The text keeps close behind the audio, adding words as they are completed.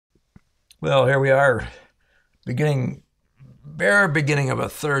Well, here we are, beginning, bare beginning of a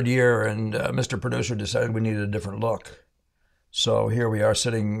third year, and Mr. Producer decided we needed a different look. So here we are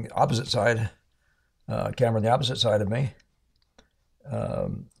sitting opposite side, camera on the opposite side of me,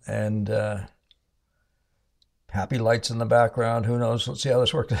 and happy lights in the background. Who knows? Let's see how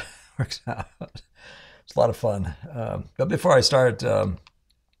this works out. It's a lot of fun. But before I start,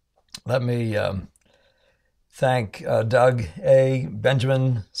 let me thank Doug A.,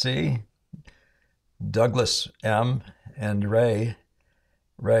 Benjamin C., Douglas M., and Ray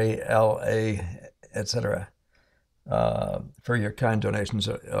L.A., etc., for your kind donations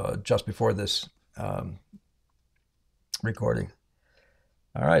just before this recording.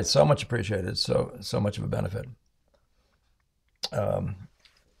 All right, so much appreciated, so much of a benefit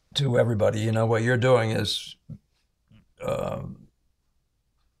to everybody. You know, what you're doing is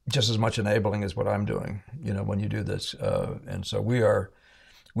just as much enabling as what I'm doing, you know, when you do this. And so we are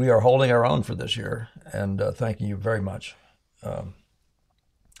holding our own for this year, and thanking you very much.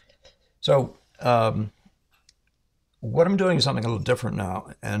 So what I'm doing is something a little different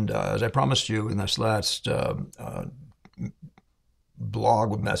now. And as I promised you in this last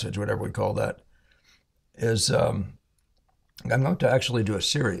blog message, whatever we call that, is I'm going to actually do a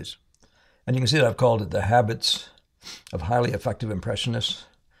series. And you can see that I've called it The Habits of Highly Effective Impressionists.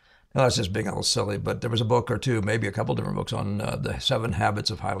 Now, that's just being a little silly, but there was a book or two, maybe a couple different books on the 7 habits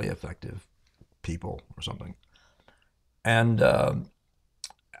of highly effective people or something. And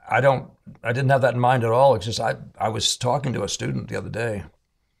I didn't have that in mind at all. It's just I was talking to a student the other day,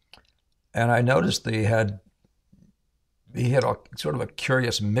 and I noticed that he had a sort of a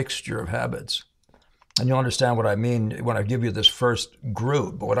curious mixture of habits. And you'll understand what I mean when I give you this first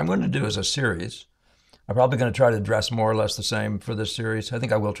group. But what I'm going to do is a series. I'm probably going to try to dress more or less the same for this series. I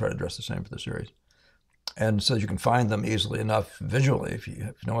think I will try to dress the same for the series. And so you can find them easily enough visually if you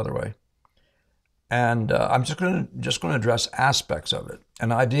have no other way. And I'm just going to address aspects of it.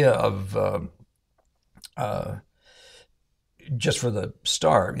 An idea of, just for the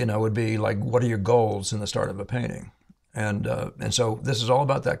start, you know, would be like, what are your goals in the start of a painting? And so this is all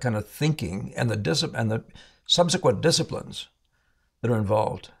about that kind of thinking and the subsequent disciplines that are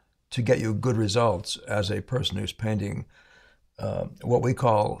involved to get you good results as a person who's painting what we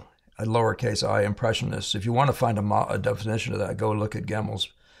call a lowercase I impressionists. If you want to find a definition of that, go look at Gemel's.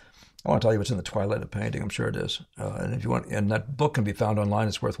 I want to tell you what's in the Twilight of Painting. I'm sure it is. And if you want, and that book can be found online.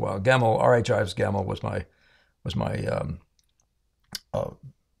 It's worthwhile. Gemel, R.H. Ives Gemel was my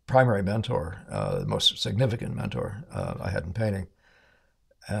primary mentor, the most significant mentor I had in painting,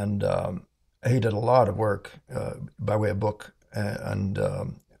 and he did a lot of work by way of book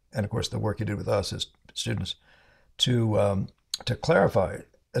and of course the work he did with us as students to clarify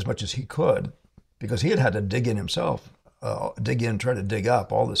as much as he could, because he had to dig in himself, try to dig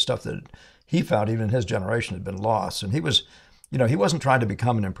up all this stuff that he found even in his generation had been lost. And he was, you know, he wasn't trying to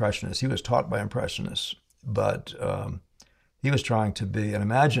become an impressionist. He was taught by impressionists, but he was trying to be an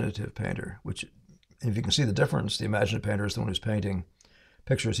imaginative painter, which, if you can see the difference, the imaginative painter is the one who's painting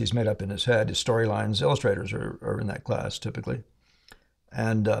pictures he's made up in his head. His storylines, illustrators are in that class typically.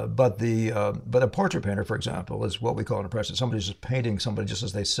 And but a portrait painter, for example, is what we call an impressionist. Somebody's just painting somebody just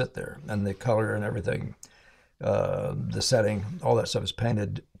as they sit there, and the color and everything, the setting, all that stuff is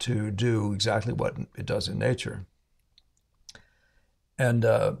painted to do exactly what it does in nature. And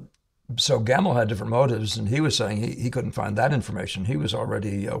so Gamel had different motives, and he was saying he couldn't find that information. He was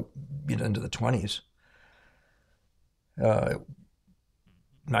already into the 20s,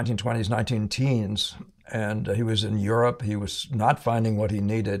 1920s, 19 teens, and he was in Europe. He was not finding what he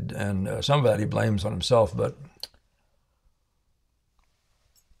needed, and some of that he blames on himself, but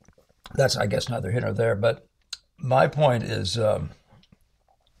that's, I guess, neither here nor there. But my point is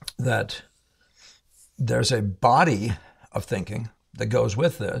that there's a body of thinking that goes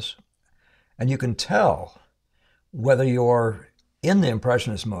with this, and you can tell whether you're in the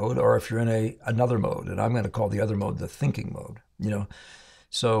impressionist mode or if you're in another mode, and I'm going to call the other mode the thinking mode. You know,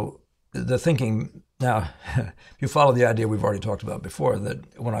 so the thinking, now, if you follow the idea we've already talked about before,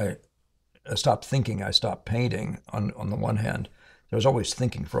 that when I stop thinking, I stop painting. On the one hand, there's always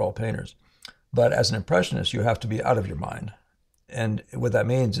thinking for all painters, but as an impressionist, you have to be out of your mind, and what that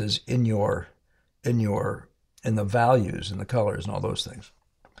means is in the values and the colors and all those things.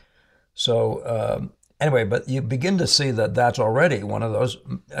 So anyway, but you begin to see that that's already one of those,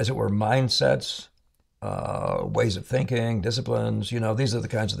 as it were, mindsets, ways of thinking, disciplines. You know, these are the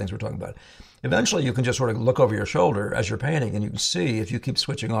kinds of things we're talking about. Eventually, you can just sort of look over your shoulder as you're painting, and you can see if you keep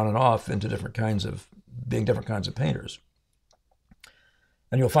switching on and off into different kinds of painters.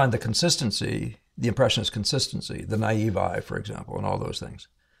 And you'll find the consistency, the impressionist consistency, the naive eye, for example, and all those things.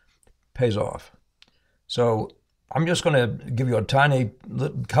 pays off. So I'm just going to give you a tiny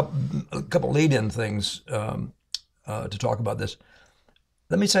couple lead-in things to talk about this.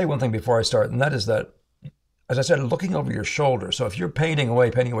 Let me say one thing before I start, and that is that, as I said, looking over your shoulder. So if you're painting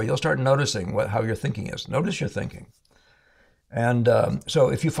away, you'll start noticing how your thinking is. Notice your thinking. And so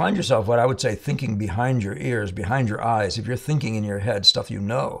if you find yourself, what I would say, thinking behind your ears, behind your eyes, if you're thinking in your head stuff you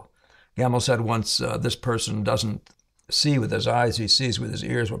know. Gamble said once, this person doesn't see with his eyes, he sees with his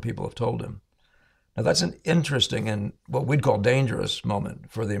ears what people have told him. Now that's an interesting and what we'd call dangerous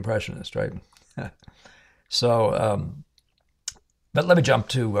moment for the Impressionist, right? So, but let me jump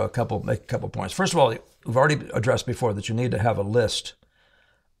to make a couple points. First of all, we've already addressed before that you need to have a list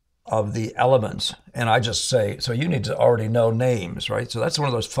of the elements. And I just say, so you need to already know names, right? So that's one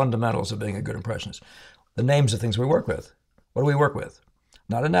of those fundamentals of being a good impressionist. The names of things we work with. What do we work with?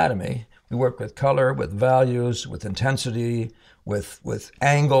 Not anatomy. We work with color, with values, with intensity, with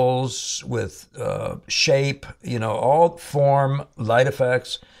angles, with shape, all form, light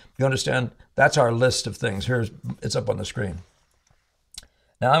effects. You understand? That's our list of things. It's up on the screen.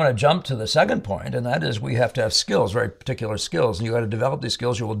 Now I'm going to jump to the second point, and that is we have to have skills, very particular skills, and you got to develop these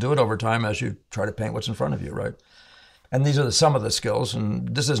skills. You will do it over time as you try to paint what's in front of you, right? And these are some of the skills,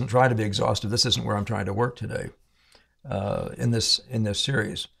 and this isn't trying to be exhaustive. This isn't where I'm trying to work today in this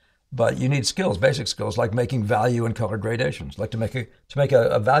series. But you need skills, basic skills, like making value and color gradations, like to make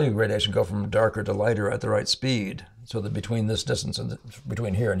a value gradation go from darker to lighter at the right speed, so that between this distance and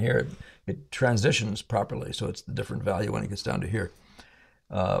between here and here, it transitions properly. So it's the different value when it gets down to here.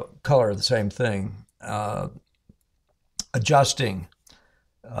 Color, the same thing. Adjusting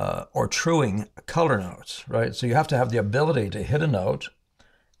or truing color notes, right? So you have to have the ability to hit a note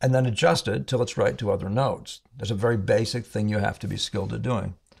and then adjust it till it's right to other notes. There's a very basic thing you have to be skilled at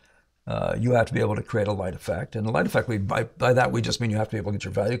doing. You have to be able to create a light effect. And the light effect, by that we just mean you have to be able to get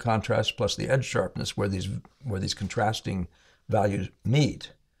your value contrast plus the edge sharpness where these contrasting values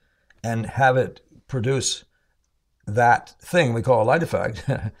meet, and have it produce that thing we call a light effect,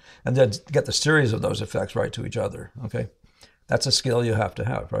 and then get the series of those effects right to each other, okay? That's a skill you have to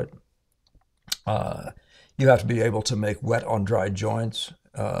have, right? You have to be able to make wet on dry joints.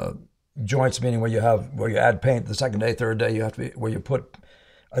 Joints meaning where you add paint the second day, third day, you have to be, where you're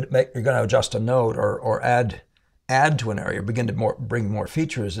going to adjust a note or add to an area, begin to bring more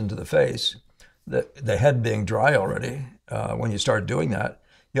features into the face. The head being dry already, when you start doing that,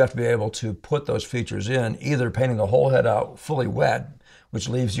 you have to be able to put those features in, either painting the whole head out fully wet, which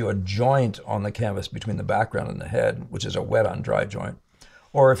leaves you a joint on the canvas between the background and the head, which is a wet on dry joint.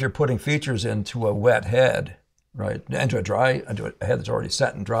 Or if you're putting features into a wet head, right, into a head that's already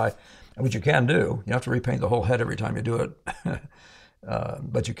set and dry, which you can do. You have to repaint the whole head every time you do it,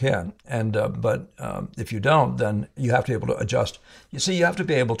 but you can. But if you don't, then you have to be able to adjust. You see, you have to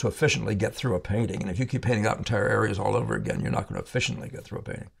be able to efficiently get through a painting. And if you keep painting out entire areas all over again, you're not going to efficiently get through a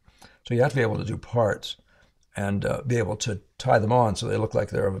painting. So you have to be able to do parts and be able to tie them on so they look like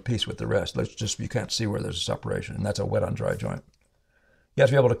they're of a piece with the rest. You can't see where there's a separation, and that's a wet on dry joint. You have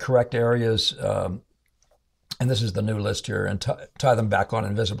to be able to correct areas, and this is the new list here, and tie them back on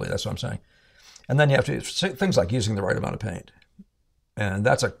invisibly. That's what I'm saying. And then you have to things like using the right amount of paint. And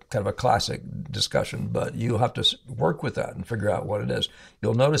that's a kind of a classic discussion, but you'll have to work with that and figure out what it is.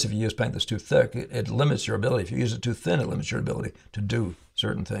 You'll notice if you use paint that's too thick, it limits your ability. If you use it too thin, it limits your ability to do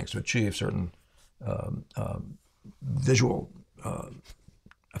certain things, to achieve certain visual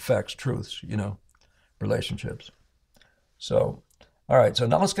effects, truths, relationships. So, all right, so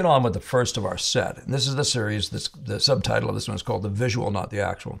now let's get on with the first of our set. And this is the series, the subtitle of this one is called The Visual, Not the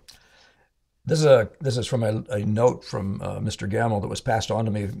Actual. This is from a note from Mr. Gamble that was passed on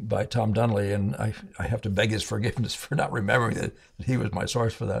to me by Tom Dunley, and I have to beg his forgiveness for not remembering that he was my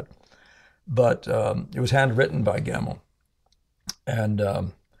source for that. But it was handwritten by Gamble, and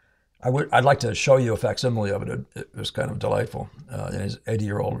I'd like to show you a facsimile of it. It was kind of delightful in his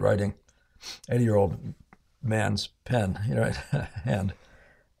 80-year-old writing, 80-year-old man's pen, hand.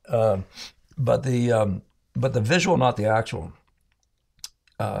 But the visual, not the actual.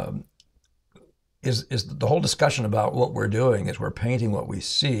 Is the whole discussion about what we're doing is we're painting what we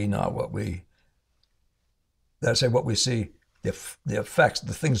see, not what we see, the effects,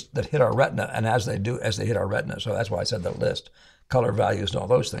 the things that hit our retina, and as they hit our retina. So that's why I said the list, color values and all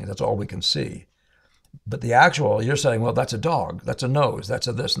those things. That's all we can see. But the actual, you're saying, well, that's a dog, that's a nose, that's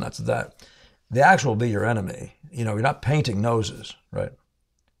a this and that's a that. The actual will be your enemy. You're not painting noses, right?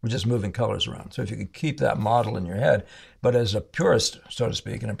 We're just moving colors around. So if you could keep that model in your head, but as a purist, so to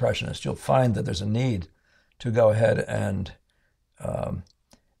speak, an impressionist, you'll find that there's a need to go ahead and, I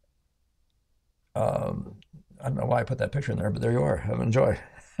don't know why I put that picture in there, but there you are. Have enjoy.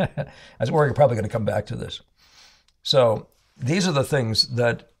 As we're probably going to come back to this. So these are the things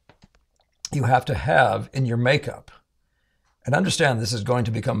that you have to have in your makeup. And understand this is going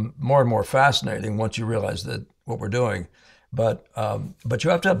to become more and more fascinating once you realize that what we're doing. But you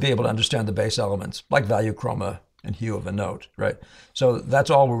have to be able to understand the base elements, like value, chroma, and hue of a note, right? So that's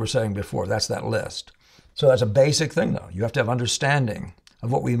all we were saying before. That's that list. So that's a basic thing, though. You have to have understanding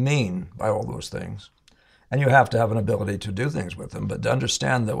of what we mean by all those things. And you have to have an ability to do things with them, but to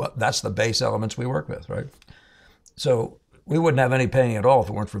understand that that's the base elements we work with, right? So we wouldn't have any painting at all if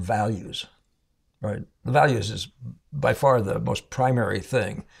it weren't for values, right? The values is by far the most primary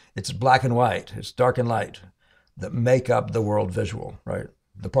thing. It's black and white, it's dark and light that make up the world visual, right?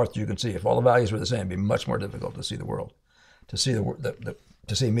 The part that you can see. If all the values were the same, it'd be much more difficult to see the world, to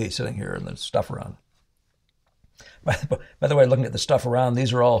see me sitting here and the stuff around. By the way, looking at the stuff around,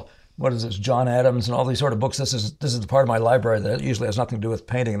 these are all, what is this, John Adams and all these sort of books. This is the part of my library that usually has nothing to do with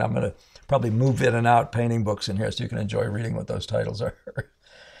painting, and I'm going to probably move in and out painting books in here so you can enjoy reading what those titles are.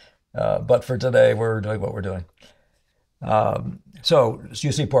 But for today, we're doing what we're doing. So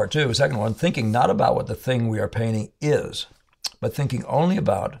you see part two, second one, thinking not about what the thing we are painting is, but thinking only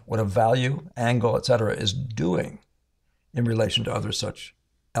about what a value, angle, etc. is doing in relation to other such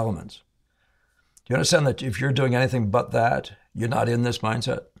elements. Do you understand that if you're doing anything but that, you're not in this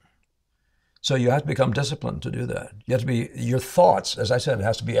mindset? So you have to become disciplined to do that. You have to be, your thoughts, as I said, it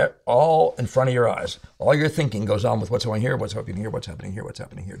has to be all in front of your eyes. All your thinking goes on with what's going here, what's happening here, what's happening here, what's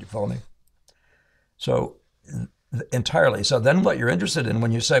happening here. Do you follow me? So entirely. So then what you're interested in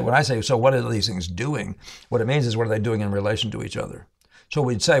when I say, so what are these things doing? What it means is what are they doing in relation to each other? So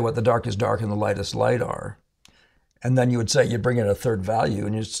we'd say what the darkest dark and the lightest light are. And then you would say, you bring in a third value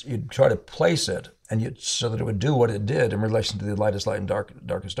and you'd try to place it so that it would do what it did in relation to the lightest light and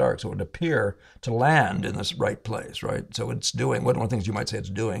darkest dark. So it would appear to land in this right place, right? So it's doing, one of the things you might say it's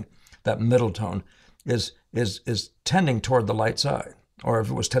doing, that middle tone is tending toward the light side. Or if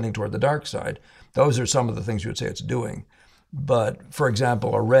it was tending toward the dark side, those are some of the things you would say it's doing. But for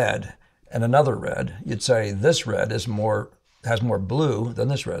example, a red and another red, you'd say this red has more blue than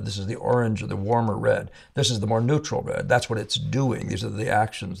this red. This is the orange or the warmer red. This is the more neutral red. That's what it's doing. These are the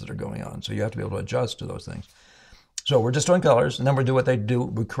actions that are going on. So you have to be able to adjust to those things. So we're just doing colors, and then we do what they do.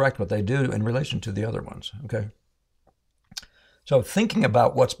 We correct what they do in relation to the other ones, okay? So thinking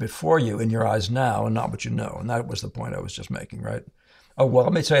about what's before you in your eyes now and not what you know. And that was the point I was just making, right? Oh, well,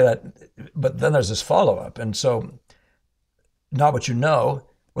 let me say that, but then there's this follow-up. And so not what you know,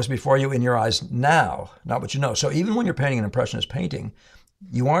 what's before you in your eyes now, not what you know. So even when you're painting an Impressionist painting,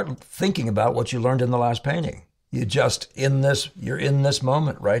 you aren't thinking about what you learned in the last painting. You're in this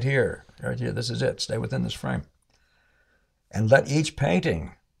moment right here. This is it. Stay within this frame. And let each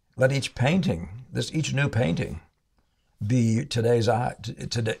new painting be today's eye.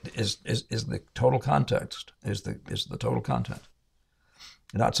 Today is the total context, is the total content.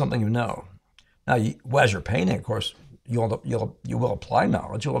 Not something you know. Now, as you're painting, of course, you will apply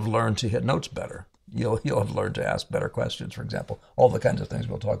knowledge. You'll have learned to hit notes better. You'll have learned to ask better questions, for example. All the kinds of things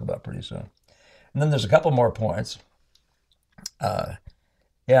we'll talk about pretty soon. And then there's a couple more points. I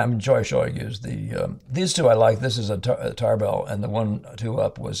enjoy showing you these two I like. This is a Tarbell, and the two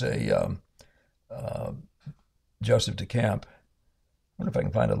up was a Joseph de Camp. I wonder if I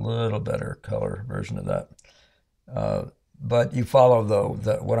can find a little better color version of that. But you follow, though,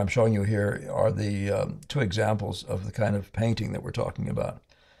 that what I'm showing you here are the two examples of the kind of painting that we're talking about.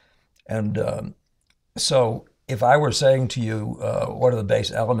 And so if I were saying to you, what are the base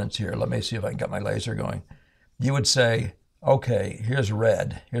elements here? Let me see if I can get my laser going. You would say, okay, here's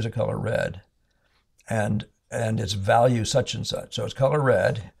red. Here's a color red. And its value such and such. So it's color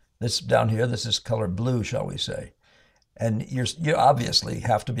red. This down here, this is color blue, shall we say. And you obviously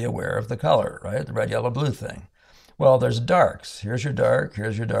have to be aware of the color, right? The red, yellow, blue thing. Well, there's darks. Here's your dark,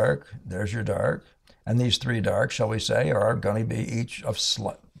 here's your dark, there's your dark. And these three darks, shall we say, are going to be each of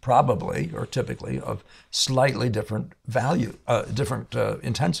probably or typically of slightly different value, different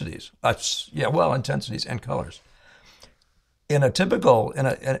intensities. Intensities and colors. In a typical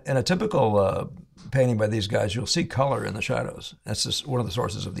painting by these guys, you'll see color in the shadows. That's just one of the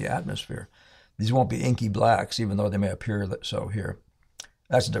sources of the atmosphere. These won't be inky blacks, even though they may appear so here.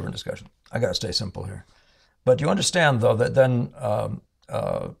 That's a different discussion. I got to stay simple here. But you understand, though, that then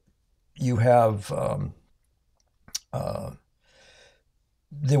you have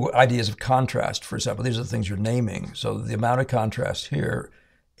the ideas of contrast, for example. These are the things you're naming. So the amount of contrast here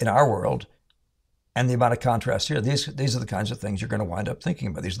in our world and the amount of contrast here, these are the kinds of things you're going to wind up thinking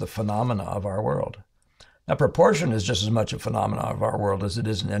about. These are the phenomena of our world. Now, proportion is just as much a phenomenon of our world as it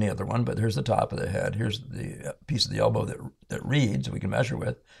is in any other one, but here's the top of the head, here's the piece of the elbow that reads, we can measure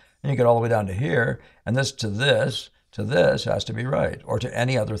with, and you get all the way down to here, and this to this has to be right, or to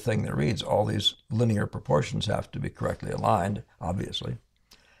any other thing that reads. All these linear proportions have to be correctly aligned, obviously.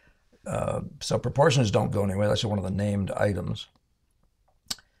 So proportions don't go anywhere. That's one of the named items.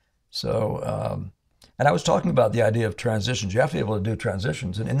 So, and I was talking about the idea of transitions. You have to be able to do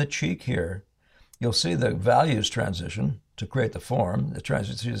transitions. And in the cheek here, you'll see the values transition to create the form. The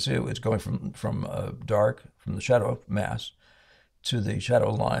transition, you see it's going from dark, from the shadow mass, to the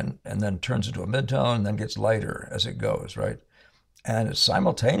shadow line, and then turns into a midtone, and then gets lighter as it goes, right? And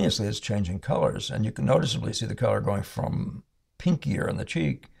simultaneously, it's changing colors. And you can noticeably see the color going from pinkier in the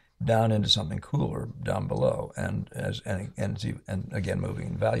cheek down into something cooler down below, and again moving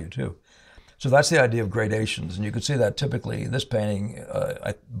in value too. So that's the idea of gradations, and you can see that typically this painting,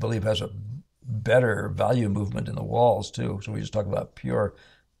 I believe, has a better value movement in the walls too. So we just talk about pure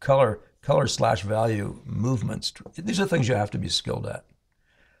color slash value movements. These are things you have to be skilled at.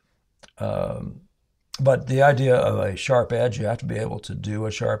 But the idea of a sharp edge, you have to be able to do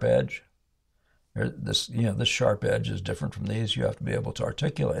a sharp edge. This sharp edge is different from these. You have to be able to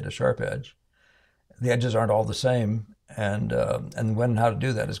articulate a sharp edge. The edges aren't all the same, and when and how to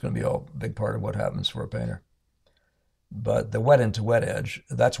do that is going to be a big part of what happens for a painter. But the wet into wet edge,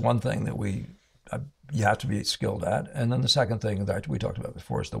 that's one thing that you have to be skilled at. And then the second thing that we talked about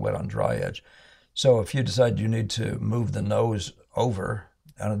before is the wet on dry edge. So if you decide you need to move the nose over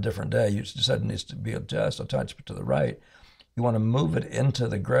on a different day, you decide it needs to be just a touch to the right, you want to move it into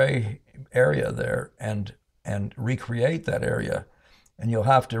the gray area there and recreate that area. And you'll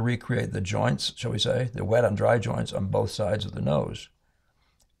have to recreate the joints, shall we say, the wet on dry joints on both sides of the nose.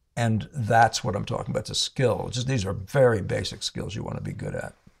 And that's what I'm talking about. It's a skill. These are very basic skills you want to be good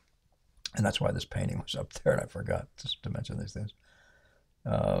at. And that's why this painting was up there, and I forgot to mention these things.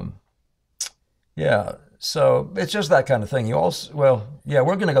 Yeah, so it's just that kind of thing. We're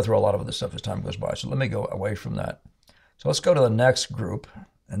going to go through a lot of this stuff as time goes by, so let me go away from that. So let's go to the next group,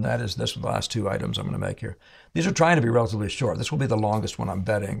 and that is the last two items I'm going to make here. These are trying to be relatively short. This will be the longest one, I'm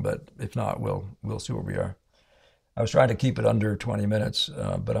betting, but if not, we'll see where we are. I was trying to keep it under 20 minutes,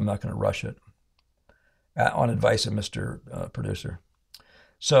 but I'm not going to rush it, on advice of Mr. Producer.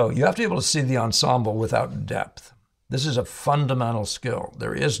 So you have to be able to see the ensemble without depth. This is a fundamental skill.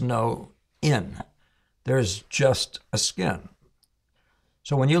 There is no in. There is just a skin.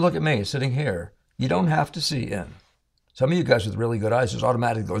 So when you look at me sitting here, you don't have to see in. Some of you guys with really good eyes just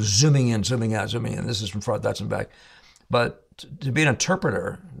automatically go zooming in, zooming out, zooming in. This is from front, that's from back. But to be an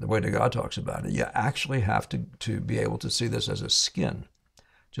interpreter, the way God talks about it, you actually have to be able to see this as a skin.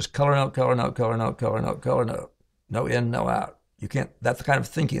 Just color note, color note, color note, color note, color note. No in, no out. You can't, that kind of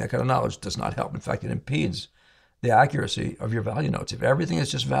thinking, that kind of knowledge does not help. In fact, it impedes the accuracy of your value notes. If everything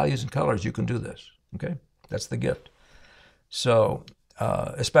is just values and colors, you can do this, okay? That's the gift. So,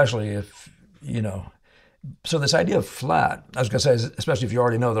 especially if, so this idea of flat, I was going to say, especially if you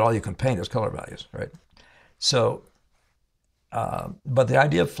already know that all you can paint is color values, right? So, but the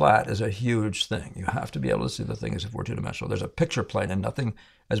idea of flat is a huge thing. You have to be able to see the thing as if we're two-dimensional. There's a picture plane, and nothing,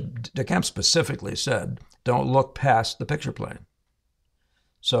 as de Camp specifically said, don't look past the picture plane.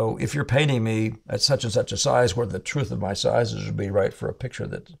 So if you're painting me at such and such a size where the truth of my sizes would be right for a picture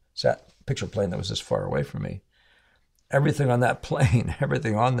plane that was this far away from me, everything on that plane,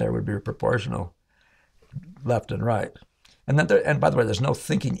 everything on there would be proportional left and right. And by the way, there's no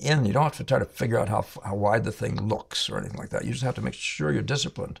thinking in. You don't have to try to figure out how wide the thing looks or anything like that. You just have to make sure you're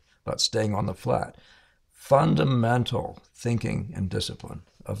disciplined about staying on the flat. Fundamental thinking and discipline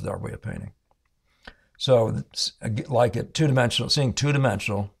of our way of painting. So like it two-dimensional, seeing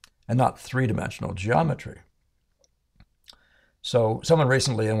two-dimensional and not three-dimensional geometry. So someone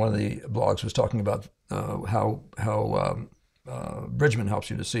recently in one of the blogs was talking about how Bridgman helps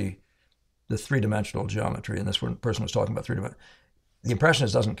you to see the three-dimensional geometry, and this person was talking about three-dimensional. The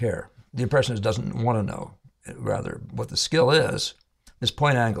Impressionist doesn't care. The Impressionist doesn't want to know. Rather, what the skill is, this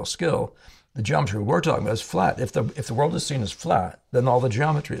point angle skill, the geometry we're talking about is flat. If the world is seen as flat, then all the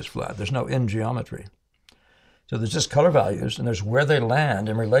geometry is flat. There's no in geometry. So there's just color values, and there's where they land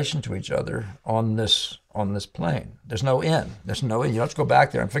in relation to each other on this plane. There's no in. There's no in. You don't have to go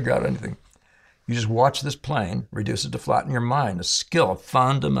back there and figure out anything. You just watch this plane, reduce it to flat in your mind, a skill, a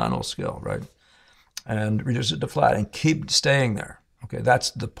fundamental skill, right? And reduce it to flat and keep staying there. Okay,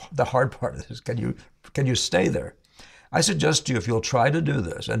 that's the hard part of this. Can you stay there? I suggest to you, if you'll try to do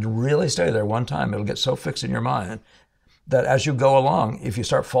this and really stay there one time, it'll get so fixed in your mind that as you go along, if you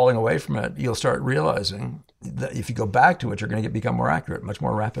start falling away from it, you'll start realizing if you go back to it, you're going to become more accurate much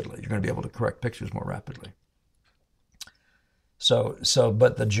more rapidly. You're going to be able to correct pictures more rapidly.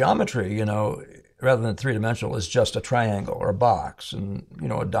 But the geometry, rather than three-dimensional, is just a triangle or a box and,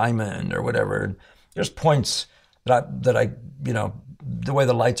 a diamond or whatever. And there's points that I, the way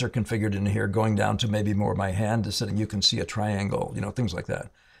the lights are configured in here, going down to maybe more my hand is sitting, you can see a triangle, things like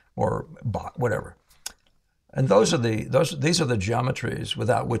that, or whatever. And these are the geometries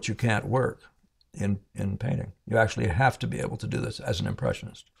without which you can't work in painting. You actually have to be able to do this as an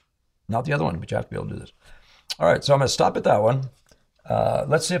impressionist. Not the other one, but you have to be able to do this. All right, so I'm going to stop at that one.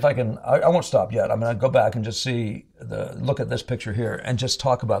 Let's see if I can. I won't stop yet. I'm going to go back and just look at this picture here and just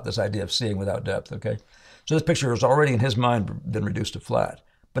talk about this idea of seeing without depth, okay? So this picture has already in his mind been reduced to flat.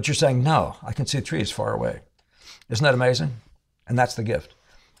 But you're saying, no, I can see trees far away. Isn't that amazing? And that's the gift.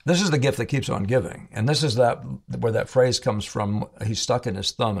 This is the gift that keeps on giving. And this is where that phrase comes from. He stuck in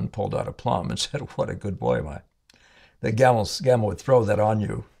his thumb and pulled out a plum and said, what a good boy am I. That Gamble would throw that on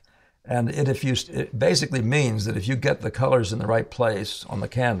you. And it basically means that if you get the colors in the right place on the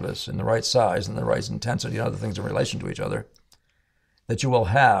canvas, in the right size, and the right intensity, and other things in relation to each other, that you will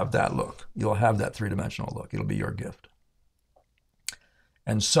have that look. You'll have that three-dimensional look. It'll be your gift.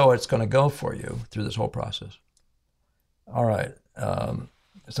 And so it's going to go for you through this whole process. All right.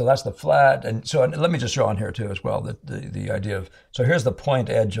 So that's the flat. And so let me just show on here too as well that the idea of, so here's the point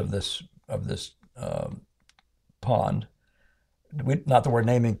edge of this pond. Not that we're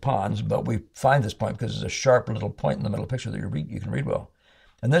naming ponds, but we find this point because there's a sharp little point in the middle of the picture that you can read well.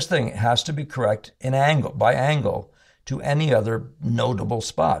 And this thing has to be correct by angle to any other notable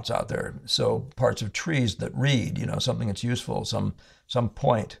spots out there. So parts of trees that read, something that's useful, some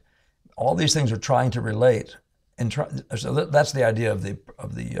point. All these things are trying to relate, and so that's the idea of the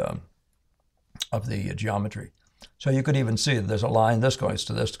geometry. So you could even see that there's a line. This goes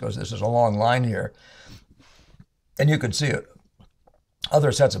to this. This is a long line here, and you could see it.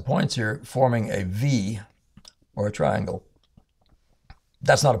 Other sets of points here forming a V or a triangle.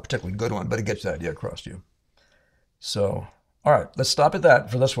 That's not a particularly good one, but it gets the idea across to you. So, all right, let's stop at that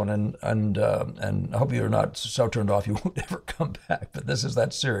for this one, and I hope you're not so turned off you won't ever come back. But this is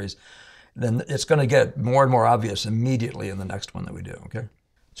that series. Then it's going to get more and more obvious immediately in the next one that we do. Okay.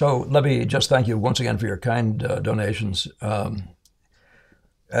 So let me just thank you once again for your kind donations.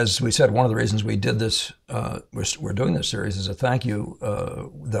 As we said, one of the reasons we did this, we're doing this series, is a thank you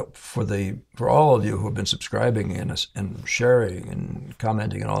for all of you who have been subscribing and sharing and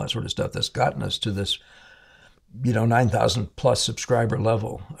commenting and all that sort of stuff. That's gotten us to this, 9,000 plus subscriber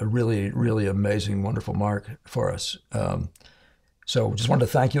level. A really, really amazing, wonderful mark for us. So just wanted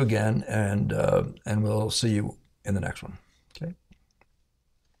to thank you again, and we'll see you in the next one.